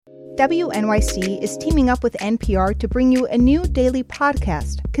WNYC is teaming up with NPR to bring you a new daily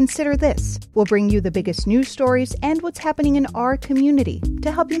podcast, Consider This. We'll bring you the biggest news stories and what's happening in our community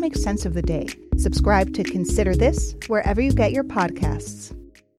to help you make sense of the day. Subscribe to Consider This wherever you get your podcasts.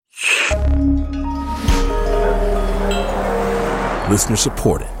 Listener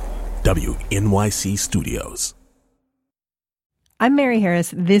supported. WNYC Studios. I'm Mary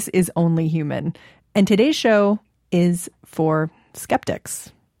Harris. This is Only Human. And today's show is for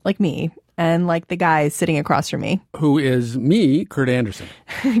skeptics like me and like the guy sitting across from me. Who is me, Kurt Andersen.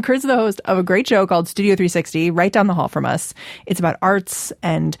 Kurt's the host of a great show called Studio 360, right down the hall from us. It's about arts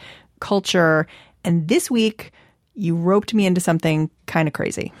and culture. And this week, you roped me into something kind of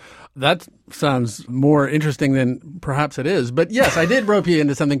crazy. That sounds more interesting than perhaps it is. But yes, I did rope you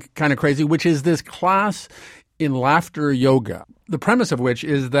into something kind of crazy, which is this class in laughter yoga. The premise of which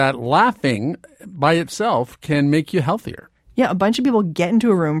is that laughing by itself can make you healthier. Yeah, a bunch of people get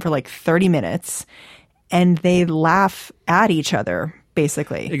into a room for like 30 minutes and they laugh at each other,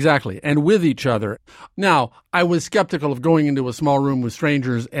 basically. Exactly, and with each other. Now, I was skeptical of going into a small room with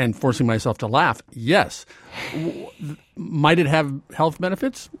strangers and forcing myself to laugh. Yes. Might it have health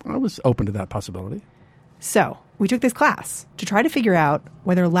benefits? I was open to that possibility. So, we took this class to try to figure out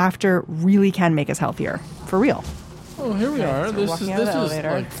whether laughter really can make us healthier. For real. Oh, here we are. So this is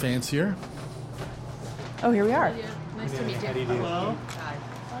like fancier. Oh, here we are. Nice to meet you. Hello. Hi.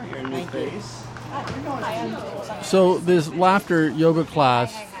 Your new face. So this laughter yoga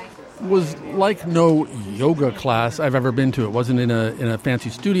class was like no yoga class I've ever been to. It wasn't in a fancy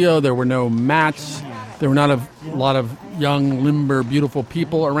studio. There were no mats. There were not a lot of young, limber, beautiful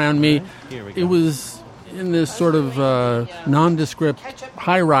people around me. It was in this sort of nondescript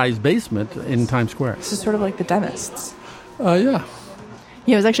high-rise basement in Times Square. This is sort of like the dentist's. Yeah.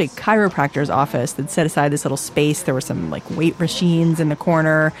 Yeah, it was actually a chiropractor's office that set aside this little space. There were some like weight machines in the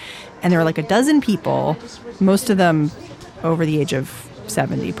corner, and there were like a dozen people, most of them over the age of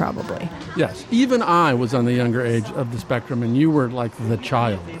 70 probably. Yes, even I was on the younger age of the spectrum, and you were like the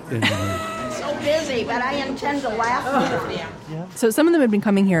child in the room. So busy, but I intend to laugh. So some of them had been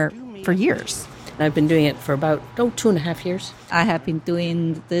coming here for years. I've been doing it for about 2.5 years. I have been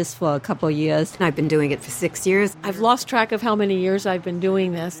doing this for a couple of years. I've been doing it for 6 years. I've lost track of how many years I've been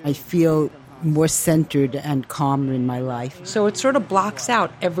doing this. I feel more centered and calmer in my life. So it sort of blocks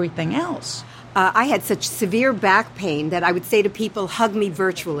out everything else. I had such severe back pain that I would say to people, hug me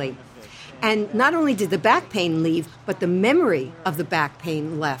virtually. And not only did the back pain leave, but the memory of the back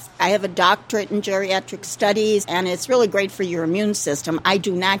pain left. I have a doctorate in geriatric studies, and it's really great for your immune system. I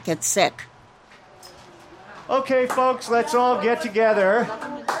do not get sick. Okay, folks, let's all get together.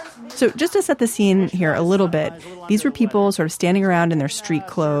 So just to set the scene here a little bit, these were people sort of standing around in their street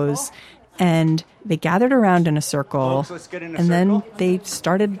clothes, and they gathered around in a circle, and then they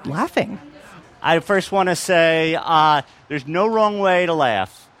started laughing. I first want to say there's no wrong way to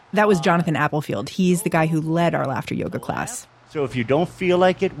laugh. That was Jonathan Applefield. He's the guy who led our laughter yoga class. So if you don't feel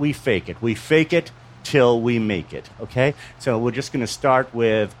like it, we fake it. We fake it till we make it, okay? So we're just going to start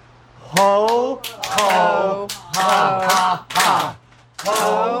with ho, ho, ha, ha, ha.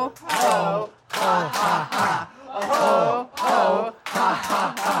 Ho, ho, ha, ha, ha. Ho, ho, ha,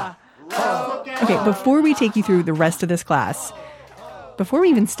 ha, ha. Okay, before we take you through the rest of this class, before we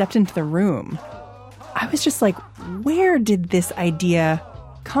even stepped into the room, I was just like, where did this idea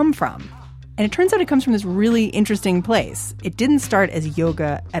come from? And it turns out it comes from this really interesting place. It didn't start as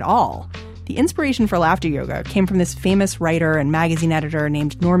yoga at all. The inspiration for laughter yoga came from this famous writer and magazine editor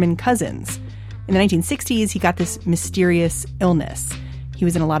named Norman Cousins. In the 1960s, he got this mysterious illness. He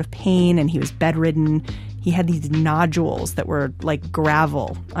was in a lot of pain and he was bedridden. He had these nodules that were like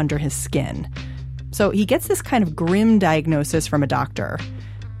gravel under his skin. So he gets this kind of grim diagnosis from a doctor,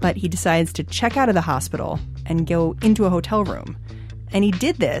 but he decides to check out of the hospital and go into a hotel room. And he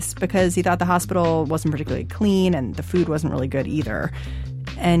did this because he thought the hospital wasn't particularly clean and the food wasn't really good either.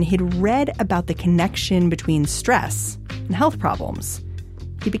 And he'd read about the connection between stress and health problems.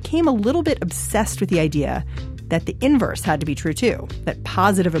 He became a little bit obsessed with the idea that the inverse had to be true too, that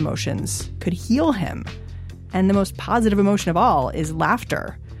positive emotions could heal him. And the most positive emotion of all is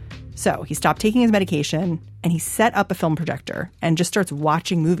laughter. So he stopped taking his medication and he set up a film projector and just starts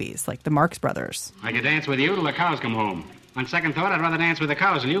watching movies like the Marx Brothers. I could dance with you till the cows come home. On second thought, I'd rather dance with the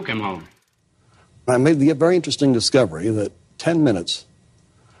cows till you come home. I made the very interesting discovery that 10 minutes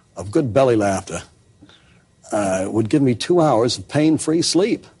of good belly laughter would give me 2 hours of pain-free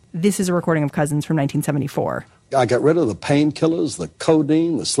sleep. This is a recording of Cousins from 1974. I got rid of the painkillers, the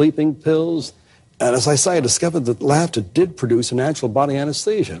codeine, the sleeping pills, and as I say, I discovered that laughter did produce a natural body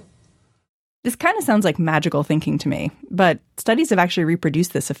anesthesia. This kind of sounds like magical thinking to me, but studies have actually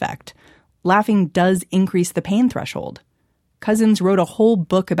reproduced this effect. Laughing does increase the pain threshold. Cousins wrote a whole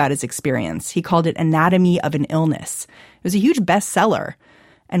book about his experience. He called it Anatomy of an Illness. It was a huge bestseller,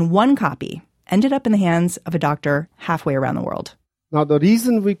 and one copy ended up in the hands of a doctor halfway around the world. Now, the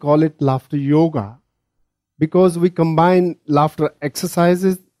reason we call it laughter yoga, because we combine laughter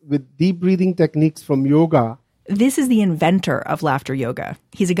exercises with deep breathing techniques from yoga. This is the inventor of laughter yoga.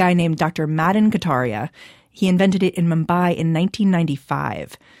 He's a guy named Dr. Madan Kataria. He invented it in Mumbai in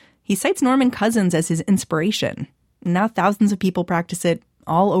 1995. He cites Norman Cousins as his inspiration. Now thousands of people practice it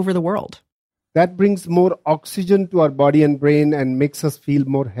all over the world. That brings more oxygen to our body and brain and makes us feel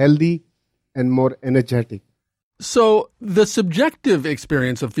more healthy and more energetic. So the subjective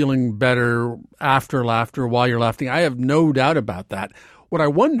experience of feeling better after laughter, while you're laughing, I have no doubt about that. What I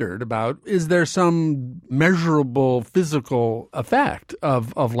wondered about, is there some measurable physical effect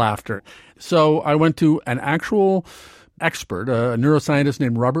of laughter? So I went to an actual expert, a neuroscientist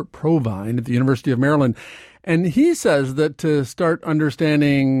named Robert Provine at the University of Maryland, and he says that to start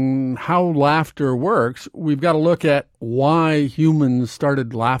understanding how laughter works, we've got to look at why humans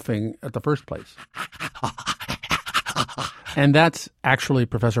started laughing at the first place. And that's actually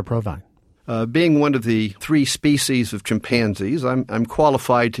Professor Provine. Being one of the 3 species of chimpanzees, I'm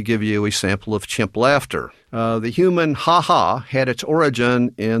qualified to give you a sample of chimp laughter. The human ha-ha had its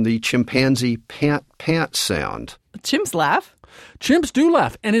origin in the chimpanzee pant sound. Chimps laugh? Chimps do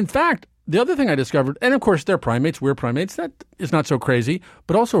laugh. And in fact, the other thing I discovered, and of course they're primates, we're primates, that is not so crazy,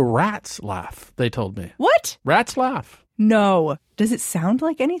 but also rats laugh, they told me. What? Rats laugh. No. Does it sound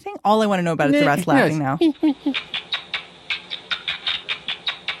like anything? All I want to know about is the rats laughing now.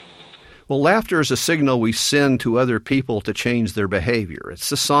 Well, laughter is a signal we send to other people to change their behavior.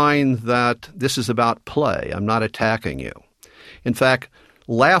 It's a sign that this is about play. I'm not attacking you. In fact,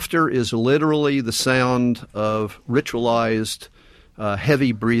 laughter is literally the sound of ritualized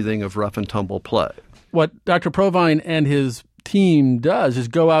heavy breathing of rough and tumble play. What Dr. Provine and his team does is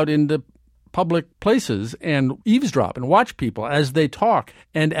go out into public places and eavesdrop and watch people as they talk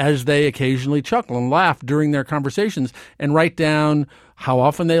and as they occasionally chuckle and laugh during their conversations and write down how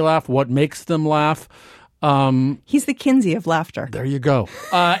often they laugh, what makes them laugh. He's the Kinsey of laughter. There you go.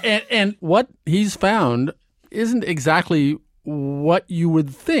 And what he's found isn't exactly what you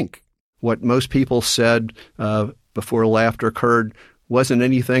would think. What most people said before laughter occurred wasn't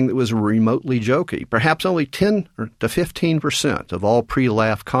anything that was remotely jokey. Perhaps only 10 to 15% of all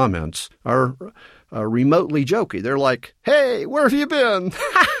pre-laugh comments are remotely jokey. They're like, hey, where have you been?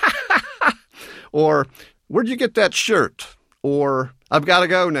 Or, where'd you get that shirt? Or, I've got to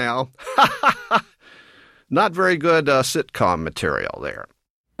go now. Not very good sitcom material there.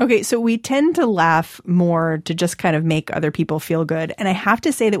 Okay, so we tend to laugh more to just kind of make other people feel good. And I have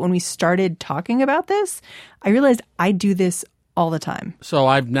to say that when we started talking about this, I realized I do this all the time. So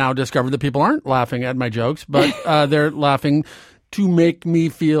I've now discovered that people aren't laughing at my jokes, but they're laughing to make me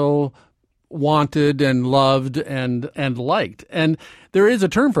feel wanted and loved and liked. And there is a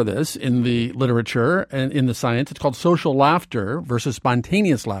term for this in the literature and in the science. It's called social laughter versus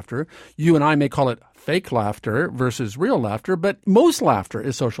spontaneous laughter. You and I may call it fake laughter versus real laughter, but most laughter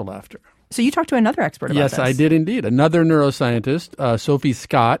is social laughter. So you talked to another expert about this. Yes, I did indeed. Another neuroscientist, Sophie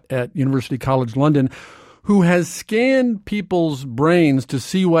Scott at University College London, who has scanned people's brains to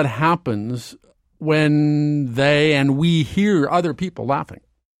see what happens when they and we hear other people laughing.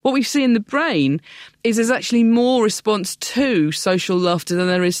 What we see in the brain is there's actually more response to social laughter than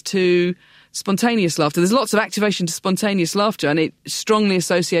there is to spontaneous laughter. There's lots of activation to spontaneous laughter, and it's strongly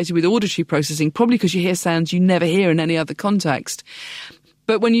associated with auditory processing, probably because you hear sounds you never hear in any other context.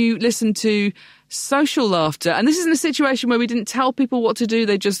 But when you listen to social laughter, and this isn't a situation where we didn't tell people what to do,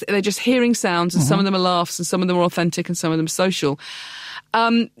 they're just hearing sounds, and some of them are laughs, and some of them are authentic, and some of them are social.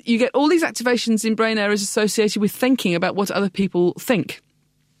 You get all these activations in brain areas associated with thinking about what other people think.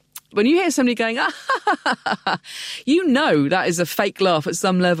 When you hear somebody going, you know that is a fake laugh at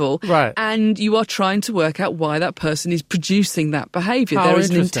some level. Right. And you are trying to work out why that person is producing that behaviour. There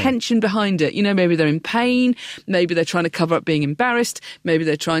is an intention behind it. You know, maybe they're in pain. Maybe they're trying to cover up being embarrassed. Maybe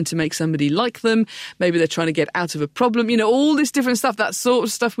they're trying to make somebody like them. Maybe they're trying to get out of a problem. You know, all this different stuff, that sort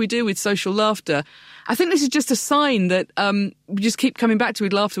of stuff we do with social laughter. I think this is just a sign that we just keep coming back to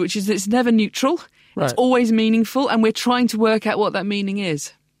with laughter, which is that it's never neutral. Right. It's always meaningful. And we're trying to work out what that meaning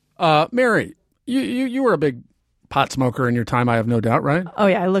is. Mary, you were a big pot smoker in your time, I have no doubt, right? Oh,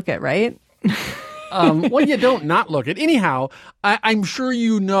 yeah, I look it, right? Well, you don't not look it. Anyhow, I'm sure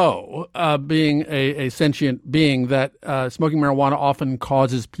you know, being a sentient being, that smoking marijuana often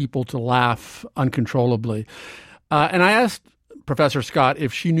causes people to laugh uncontrollably. And I asked Professor Scott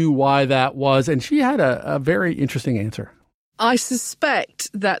if she knew why that was, and she had a very interesting answer. I suspect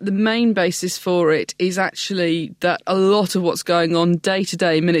that the main basis for it is actually that a lot of what's going on day to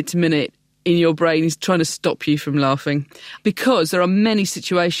day, minute to minute in your brain is trying to stop you from laughing, because there are many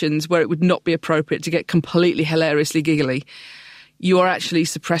situations where it would not be appropriate to get completely hilariously giggly. You are actually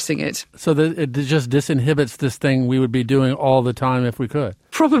suppressing it. So it just disinhibits this thing we would be doing all the time if we could.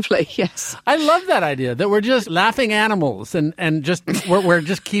 Probably, yes. I love that idea, that we're just laughing animals and just we're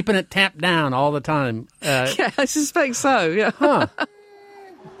just keeping it tamped down all the time. Yeah, I suspect so, yeah. Huh.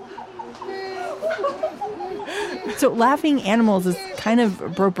 So laughing animals is kind of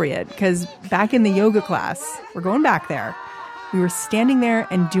appropriate because back in the yoga class, we're going back there, we were standing there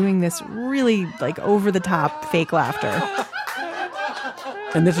and doing this really like over-the-top fake laughter.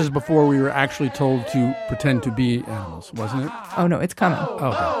 And this is before we were actually told to pretend to be animals, wasn't it? Oh, no, it's coming.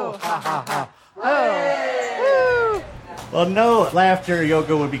 Oh, Well, no laughter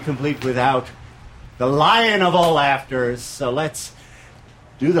yoga would be complete without the lion of all laughters. So let's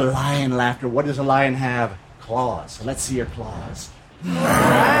do the lion laughter. What does a lion have? Claws. So let's see your claws. Bounce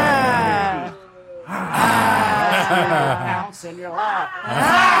in your lap.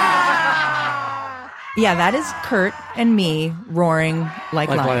 Yeah, that is Kurt and me roaring like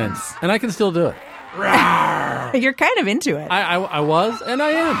lions. And I can still do it. You're kind of into it. I was, and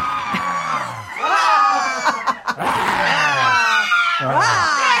I am.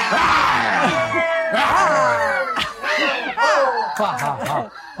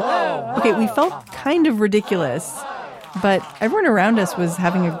 Okay, we felt kind of ridiculous, but everyone around us was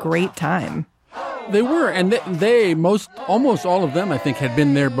having a great time. They were, and almost all of them, I think, had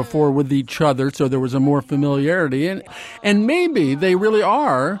been there before with each other, so there was a more familiarity. And maybe they really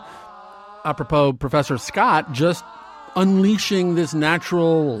are, apropos Professor Scott, just unleashing this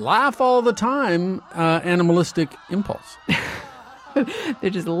natural laugh all the time animalistic impulse. They're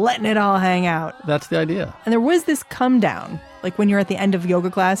just letting it all hang out. That's the idea. And there was this come down. Like when you're at the end of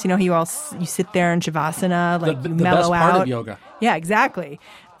yoga class, you know, you sit there in Shavasana, like the mellow best part out. of yoga. Yeah, exactly.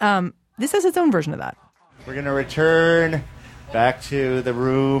 This has its own version of that. We're going to return back to the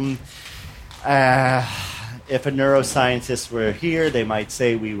room. If a neuroscientist were here, they might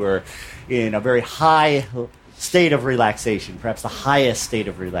say we were in a very high state of relaxation, perhaps the highest state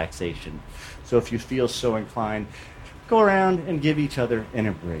of relaxation. So if you feel so inclined, go around and give each other an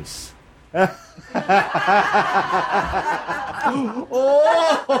embrace. We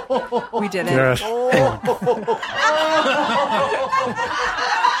did it. Yes.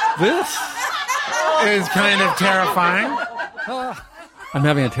 This is kind of terrifying. I'm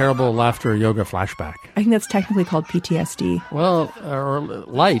having a terrible laughter yoga flashback. I think that's technically called PTSD. Well, or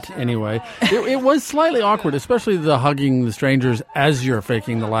light, anyway. It was slightly awkward, especially the hugging the strangers as you're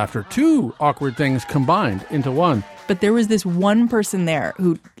faking the laughter. Two awkward things combined into one. But there was this one person there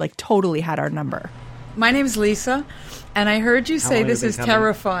who, like, totally had our number. My name is Lisa, and I heard you say this is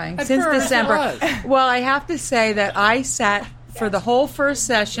terrifying since December. Well, I have to say that I sat for the whole first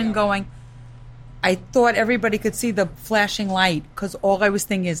session going, I thought everybody could see the flashing light because all I was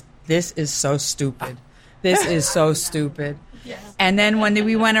thinking is, this is so stupid. This is so stupid. Yes. And then when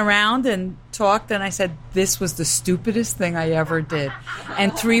we went around and talked, and I said, this was the stupidest thing I ever did.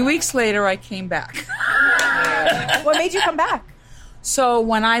 And 3 weeks later, I came back. What made you come back? So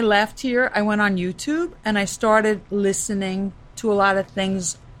when I left here, I went on YouTube and I started listening to a lot of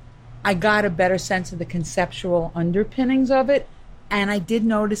things. I got a better sense of the conceptual underpinnings of it, and I did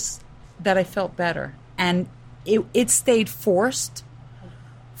notice that I felt better. And it stayed forced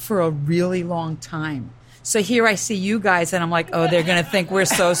for a really long time. So here I see you guys, and I'm like, oh, they're going to think we're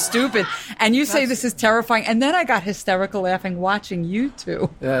so stupid. And you say this is terrifying. And then I got hysterical laughing watching you two.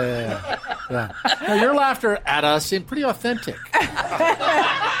 Yeah. Now, your laughter at us seemed pretty authentic.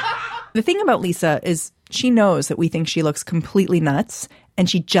 The thing about Lisa is she knows that we think she looks completely nuts, and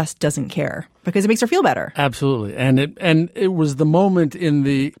she just doesn't care because it makes her feel better. Absolutely. And it was the moment in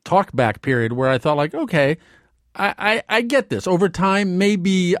the talk-back period where I thought, like, okay, I get this. Over time,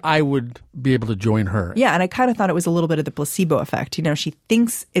 maybe I would be able to join her. Yeah, and I kind of thought it was a little bit of the placebo effect. You know, she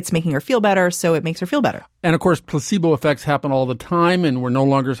thinks it's making her feel better, so it makes her feel better. And, of course, placebo effects happen all the time, and we're no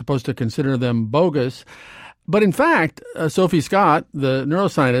longer supposed to consider them bogus. But, in fact, Sophie Scott, the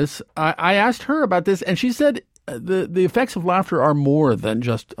neuroscientist, I asked her about this, and she said the effects of laughter are more than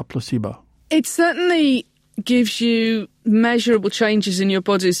just a placebo. It certainly gives you measurable changes in your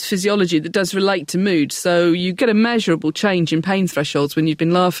body's physiology that does relate to mood. So you get a measurable change in pain thresholds when you've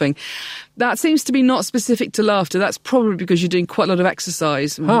been laughing. That seems to be not specific to laughter. That's probably because you're doing quite a lot of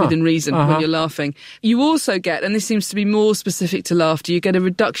exercise within reason when you're laughing. You also get, and this seems to be more specific to laughter, you get a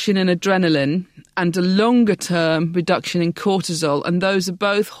reduction in adrenaline and a longer-term reduction in cortisol. And those are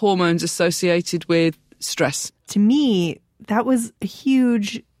both hormones associated with stress. To me, that was a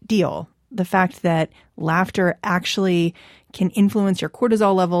huge deal. The fact that laughter actually can influence your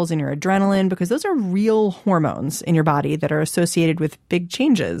cortisol levels and your adrenaline, because those are real hormones in your body that are associated with big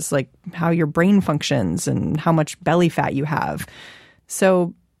changes, like how your brain functions and how much belly fat you have.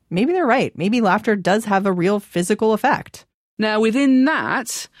 So maybe they're right. Maybe laughter does have a real physical effect. Now, within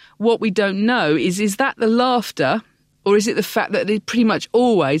that, what we don't know is that the laughter, or is it the fact that pretty much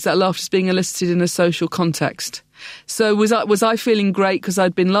always that laughter is being elicited in a social context? So was I feeling great because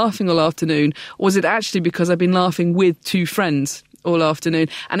I'd been laughing all afternoon, or was it actually because I'd been laughing with two friends all afternoon?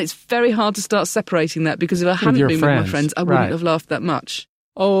 And it's very hard to start separating that, because if I hadn't been with my friends, I wouldn't have laughed that much.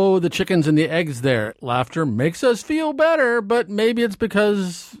 Oh, the chickens and the eggs there. Laughter makes us feel better, but maybe it's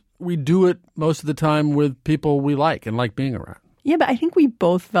because we do it most of the time with people we like and like being around. Yeah, but I think we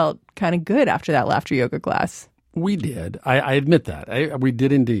both felt kind of good after that laughter yoga class. We did. I admit that. We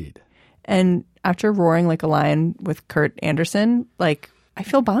did indeed. And after roaring like a lion with Kurt Andersen, I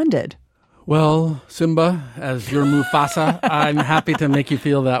feel bonded. Well, Simba, as your Mufasa, I'm happy to make you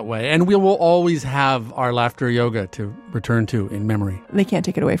feel that way. And we will always have our laughter yoga to return to in memory. They can't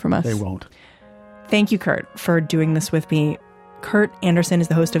take it away from us. They won't. Thank you, Kurt, for doing this with me. Kurt Andersen is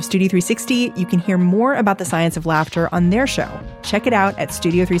the host of Studio 360. You can hear more about the science of laughter on their show. Check it out at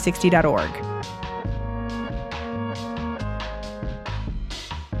studio360.org.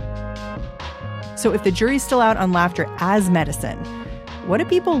 So if the jury's still out on laughter as medicine, what do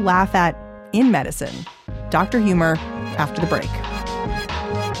people laugh at in medicine? Dr. Humor after the break.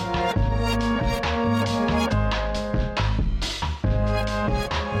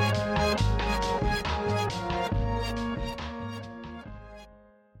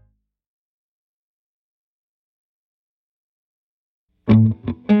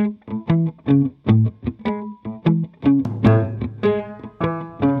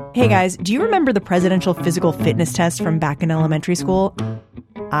 Hey guys, do you remember the presidential physical fitness test from back in elementary school?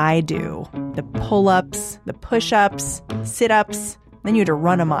 I do. The pull-ups, the push-ups, sit-ups, then you had to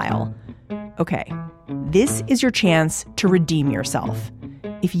run a mile. Okay, this is your chance to redeem yourself.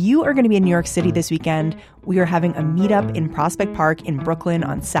 If you are going to be in New York City this weekend, we are having a meetup in Prospect Park in Brooklyn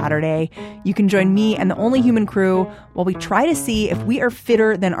on Saturday. You can join me and the Only Human crew while we try to see if we are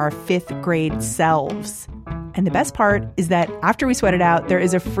fitter than our fifth grade selves. And the best part is that after we sweat it out, there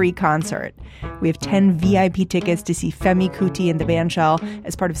is a free concert. We have 10 VIP tickets to see Femi Kuti and the Bandshell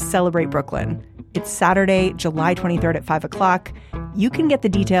as part of Celebrate Brooklyn. It's Saturday, July 23rd at 5 o'clock. You can get the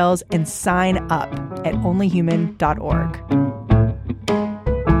details and sign up at onlyhuman.org.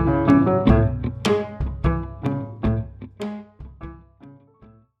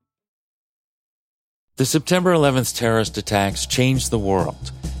 The September 11th terrorist attacks changed the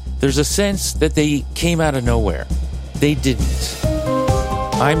world. There's a sense that they came out of nowhere. They didn't.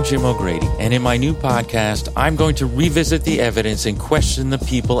 I'm Jim O'Grady, and in my new podcast, I'm going to revisit the evidence and question the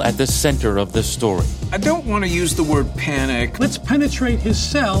people at the center of the story. I don't want to use the word panic. Let's penetrate his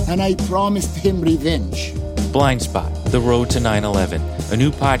cell. And I promised him revenge. Blind Spot, The Road to 9/11, a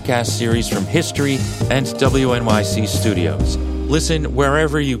new podcast series from History and WNYC Studios. Listen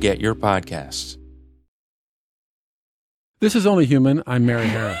wherever you get your podcasts. This is Only Human. I'm Mary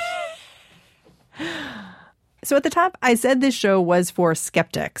Harris. So at the top, I said this show was for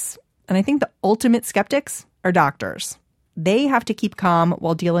skeptics. And I think the ultimate skeptics are doctors. They have to keep calm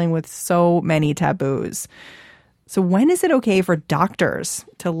while dealing with so many taboos. So when is it okay for doctors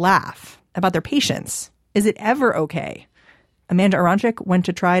to laugh about their patients? Is it ever okay? Amanda Aronchik went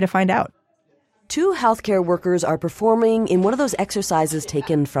to try to find out. Two healthcare workers are performing in one of those exercises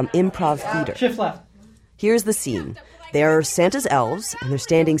taken from improv theater. Shift left. Here's the scene. They're Santa's elves, and they're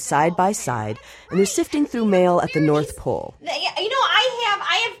standing side by side, and they're sifting through mail at the North Pole. You know,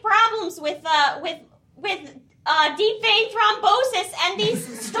 I have problems with deep vein thrombosis, and these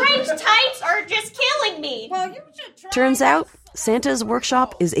strange types are just killing me. Well, you should try. Turns out, Santa's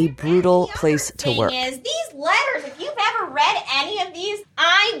workshop is a brutal place to work. Thing is, these letters, if you've ever read any of these,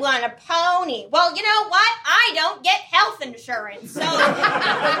 I want a pony. Well, you know what? I don't get health insurance, so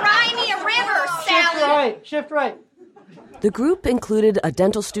cry me a river, Sally. Shift right. The group included a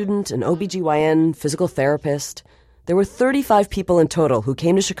dental student, an OBGYN, physical therapist. There were 35 people in total who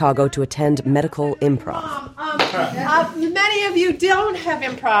came to Chicago to attend medical improv. Many of you don't have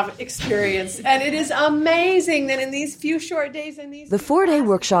improv experience, and it is amazing that in these few short days The 4-day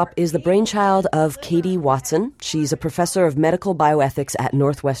workshop is the brainchild of Katie Watson. She's a professor of medical bioethics at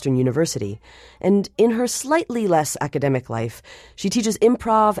Northwestern University. And in her slightly less academic life, she teaches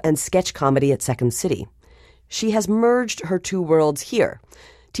improv and sketch comedy at Second City. She has merged her two worlds here,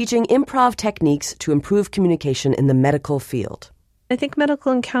 teaching improv techniques to improve communication in the medical field. I think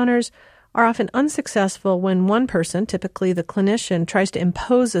medical encounters are often unsuccessful when one person, typically the clinician, tries to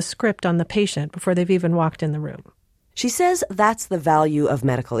impose a script on the patient before they've even walked in the room. She says that's the value of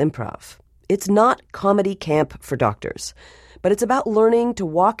medical improv. It's not comedy camp for doctors, but it's about learning to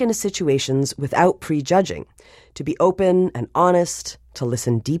walk into situations without prejudging, to be open and honest, to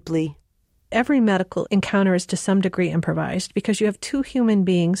listen deeply. Every medical encounter is to some degree improvised because you have two human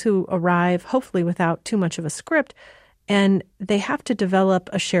beings who arrive, hopefully without too much of a script, and they have to develop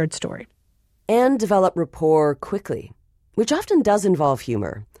a shared story. And develop rapport quickly, which often does involve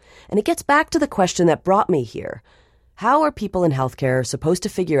humor. And it gets back to the question that brought me here. How are people in healthcare supposed to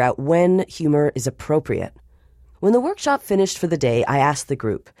figure out when humor is appropriate? When the workshop finished for the day, I asked the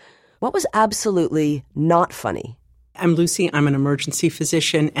group, what was absolutely not funny? I'm Lucy. I'm an emergency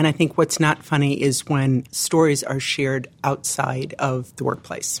physician, and I think what's not funny is when stories are shared outside of the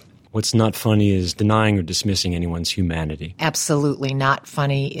workplace. What's not funny is denying or dismissing anyone's humanity. Absolutely not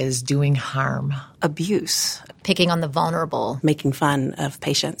funny is doing harm. Abuse. Picking on the vulnerable. Making fun of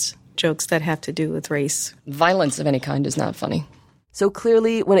patients. Jokes that have to do with race. Violence of any kind is not funny. So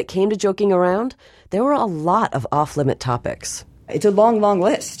clearly, when it came to joking around, there were a lot of off-limit topics. It's a long, long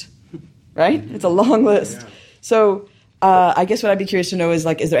list, right? It's a long list. Yeah. So I guess what I'd be curious to know is,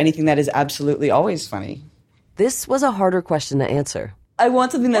 is there anything that is absolutely always funny? This was a harder question to answer. I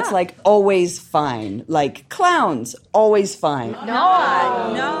want something that's, always fine. Like clowns, always fine.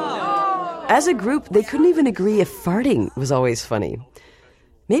 No. As a group, they couldn't even agree if farting was always funny.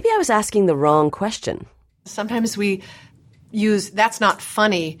 Maybe I was asking the wrong question. Sometimes we use "that's not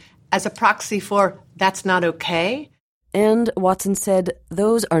funny" as a proxy for "that's not okay." And Watson said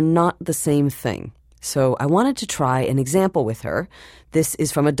those are not the same thing. So I wanted to try an example with her. This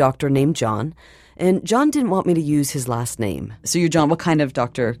is from a doctor named John. And John didn't want me to use his last name. So you're John. What kind of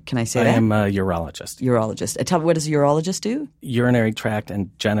doctor can I say I that? am a urologist. Urologist. Tell me, what does a urologist do? Urinary tract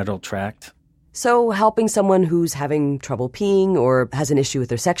and genital tract. So helping someone who's having trouble peeing or has an issue with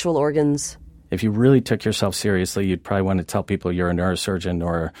their sexual organs. If you really took yourself seriously, you'd probably want to tell people you're a neurosurgeon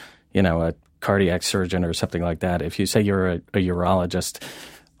or, a cardiac surgeon or something like that. If you say you're a urologist,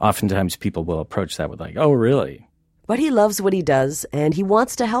 oftentimes people will approach that with oh, really? But he loves what he does, and he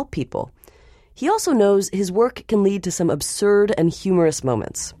wants to help people. He also knows his work can lead to some absurd and humorous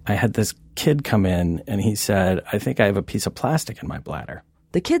moments. I had this kid come in, and he said, I think I have a piece of plastic in my bladder.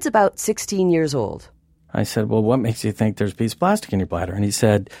 The kid's about 16 years old. I said, well, what makes you think there's a piece of plastic in your bladder? And he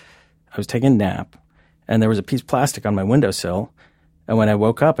said, I was taking a nap, and there was a piece of plastic on my windowsill, and when I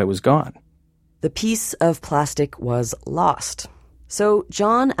woke up, it was gone. The piece of plastic was lost. So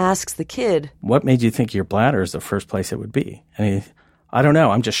John asks the kid, what made you think your bladder is the first place it would be? And I don't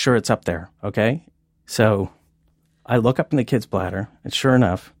know, I'm just sure it's up there, okay? So I look up in the kid's bladder, and sure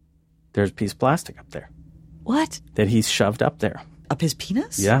enough, there's a piece of plastic up there. What? That he's shoved up there. Up his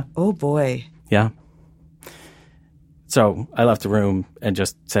penis? Yeah. Oh, boy. Yeah. So I left the room and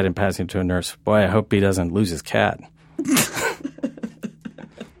just said in passing to a nurse, boy, I hope he doesn't lose his cat.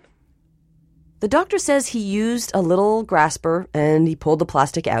 The doctor says he used a little grasper and he pulled the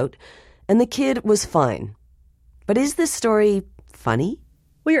plastic out, and the kid was fine. But is this story funny?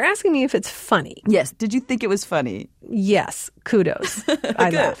 Well, you're asking me if it's funny. Yes. Did you think it was funny? Yes. Kudos.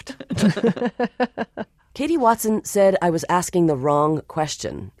 I laughed. Katie Watson said I was asking the wrong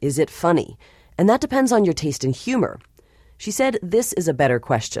question. Is it funny? And that depends on your taste in humor. She said this is a better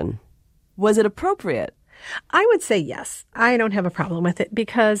question. Was it appropriate? I would say yes. I don't have a problem with it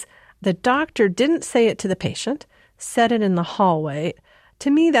because the doctor didn't say it to the patient, said it in the hallway.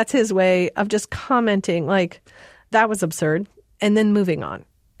 To me, that's his way of just commenting that was absurd, and then moving on.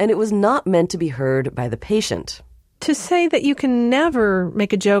 And it was not meant to be heard by the patient. To say that you can never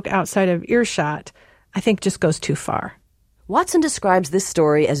make a joke outside of earshot, I think just goes too far. Watson describes this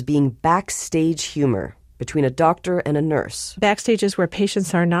story as being backstage humor between a doctor and a nurse. Backstage is where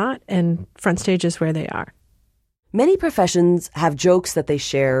patients are not, and front stage is where they are. Many professions have jokes that they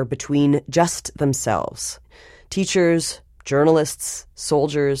share between just themselves. Teachers, journalists,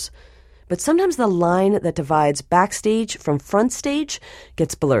 soldiers. But sometimes the line that divides backstage from front stage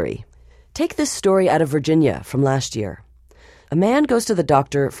gets blurry. Take this story out of Virginia from last year. A man goes to the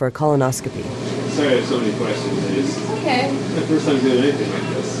doctor for a colonoscopy. Sorry I have so many questions. It's okay. My first time doing anything like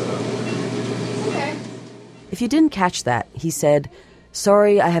this, so. Okay. If you didn't catch that, he said,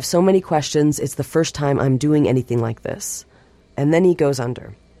 "Sorry, I have so many questions. It's the first time I'm doing anything like this." And then he goes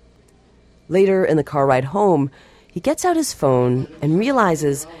under. Later, in the car ride home, he gets out his phone and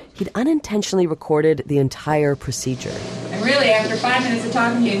realizes he'd unintentionally recorded the entire procedure. And really, after 5 minutes of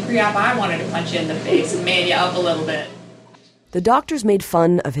talking to you in pre-op, I wanted to punch you in the face and man you up a little bit. The doctors made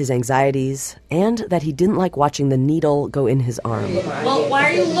fun of his anxieties and that he didn't like watching the needle go in his arm. Well, why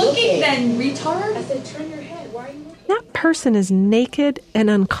are you looking then, retard? I said, turn your head. Why are you looking? That person is naked and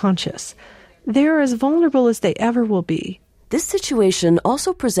unconscious. They're as vulnerable as they ever will be. This situation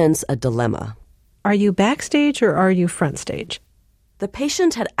also presents a dilemma. Are you backstage or are you front stage? The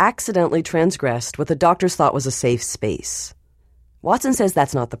patient had accidentally transgressed what the doctors thought was a safe space. Watson says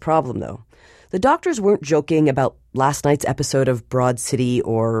that's not the problem, though. The doctors weren't joking about last night's episode of Broad City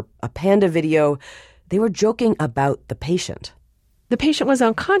or a panda video. They were joking about the patient. The patient was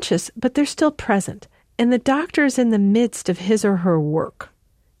unconscious, but they're still present, and the doctor's in the midst of his or her work.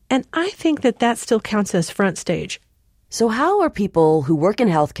 And I think that still counts as front stage. So how are people who work in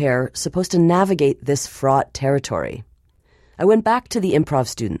healthcare supposed to navigate this fraught territory? I went back to the improv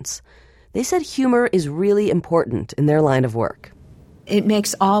students. They said humor is really important in their line of work. It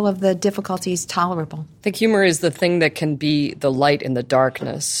makes all of the difficulties tolerable. I think humor is the thing that can be the light in the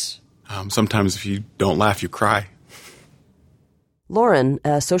darkness. Sometimes if you don't laugh, you cry. Lauren,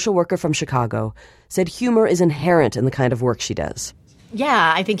 a social worker from Chicago, said humor is inherent in the kind of work she does.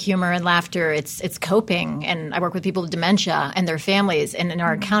 Yeah, I think humor and laughter, it's coping. And I work with people with dementia and their families. And in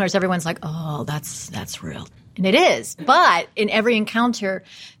our encounters, everyone's like, oh, that's real. And it is. But in every encounter,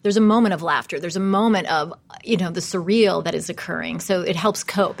 there's a moment of laughter. There's a moment of, the surreal that is occurring. So it helps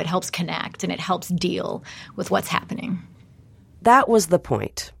cope. It helps connect. And it helps deal with what's happening. That was the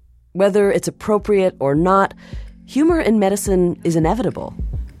point. Whether it's appropriate or not, humor in medicine is inevitable.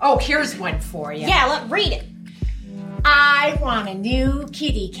 Oh, here's one for you. Yeah, read it. I want a new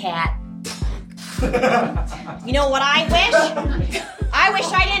kitty cat. You know what I wish? I wish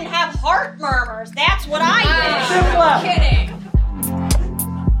I didn't have heart murmurs. That's what I wish. Kidding.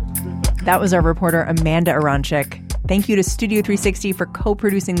 That was our reporter, Amanda Aronchik. Thank you to Studio 360 for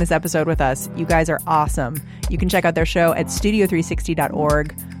co-producing this episode with us. You guys are awesome. You can check out their show at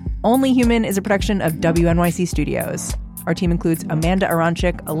studio360.org. Only Human is a production of WNYC Studios. Our team includes Amanda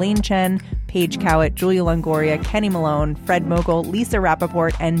Aronchik, Elaine Chen, Paige Cowett, Julia Longoria, Kenny Malone, Fred Mogul, Lisa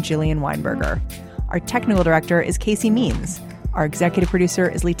Rappaport, and Jillian Weinberger. Our technical director is Casey Means. Our executive producer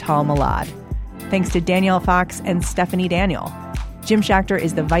is Lital Malad. Thanks to Danielle Fox and Stephanie Daniel. Jim Schachter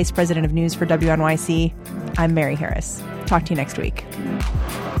is the Vice President of News for WNYC. I'm Mary Harris. Talk to you next week.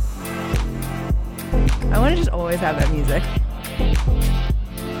 I want to just always have that music.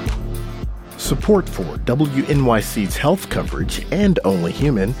 Support for WNYC's health coverage and Only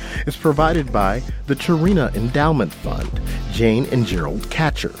Human is provided by the Tarina Endowment Fund, Jane and Gerald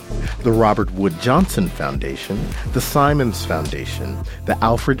Catcher, the Robert Wood Johnson Foundation, the Simons Foundation, the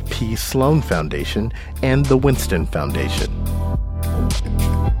Alfred P. Sloan Foundation, and the Winston Foundation.